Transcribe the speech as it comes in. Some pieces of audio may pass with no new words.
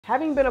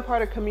Having been a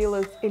part of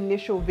Camila's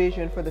initial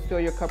vision for the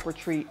Fill Your Cup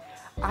retreat,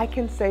 I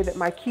can say that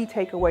my key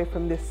takeaway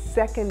from this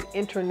second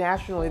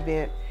international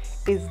event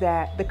is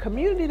that the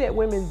community that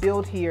women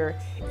build here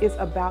is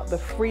about the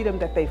freedom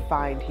that they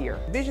find here.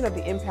 The vision of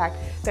the impact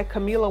that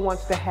Camila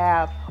wants to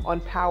have on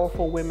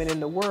powerful women in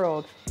the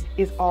world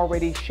is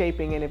already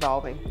shaping and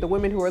evolving. The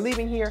women who are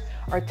leaving here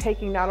are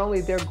taking not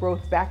only their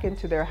growth back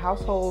into their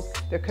households,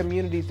 their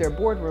communities, their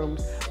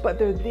boardrooms, but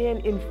they're then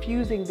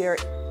infusing their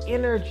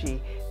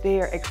energy,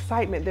 their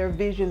excitement, their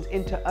visions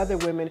into other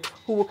women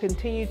who will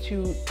continue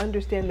to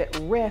understand that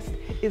rest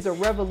is a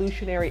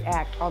revolutionary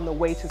act on the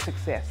way to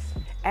success.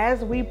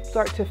 As we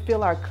start to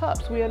fill our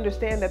cups, we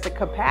understand that the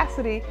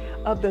capacity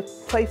of the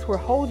place we're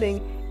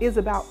holding is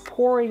about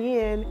pouring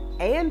in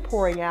and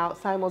pouring out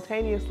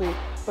simultaneously,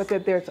 but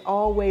that there's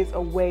always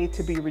a way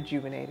to be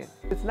rejuvenated.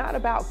 It's not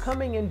about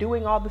coming and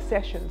doing all the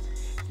sessions.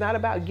 It's not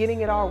about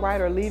getting it all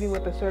right or leaving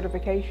with a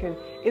certification.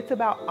 It's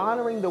about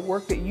honoring the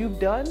work that you've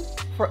done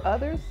for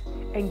others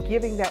and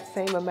giving that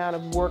same amount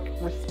of work,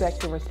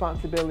 respect, and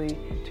responsibility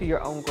to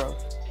your own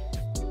growth.